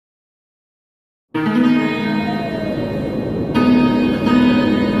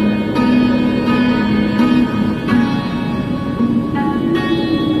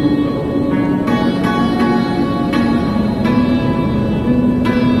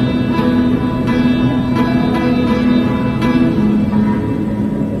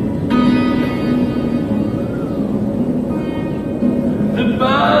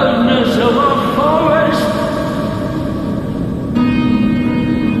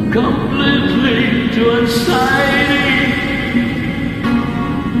Completely to anxiety,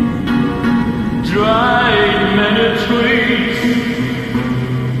 dried many trees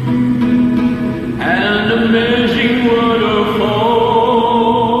and amazing waterfalls.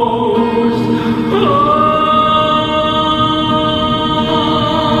 Oh,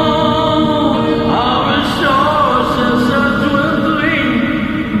 our resources are dwindling.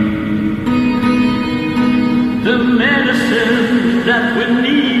 The medicine that we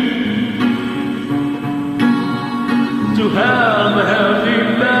need to have a healthy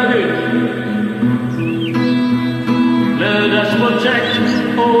body. Let us protect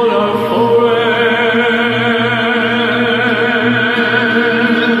all our forests.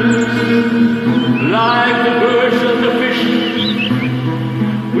 Like the birds and the fish,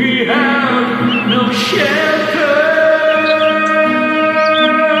 we have no shelter.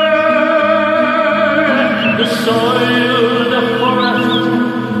 The soil, the forest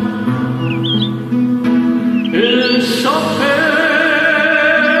is softened,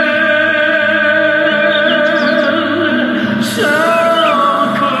 some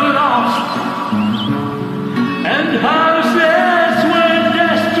collapsed, and houses were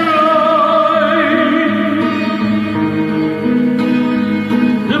destroyed.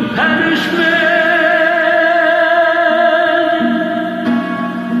 The punishment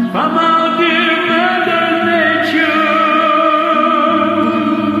from our dear Mother Nature.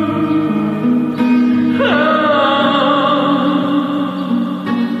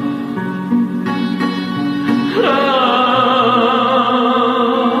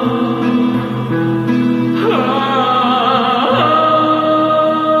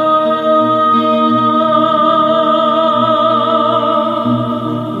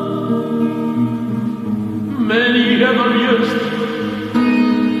 Many have abused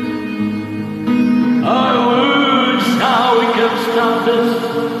our words, how we can stop this.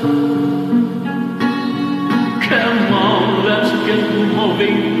 Come on, let's get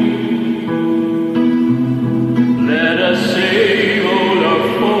moving. Let us save all our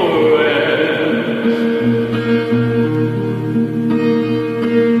forests.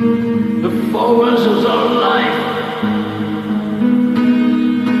 The forest is our life.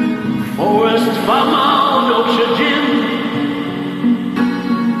 Forest from our oxygen.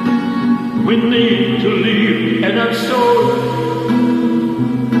 We need to live and absorb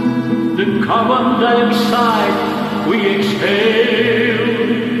the carbon dioxide we exhale.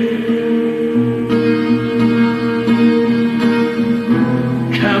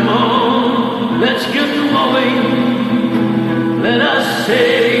 Come on, let's get moving. Let us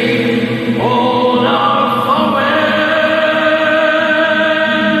say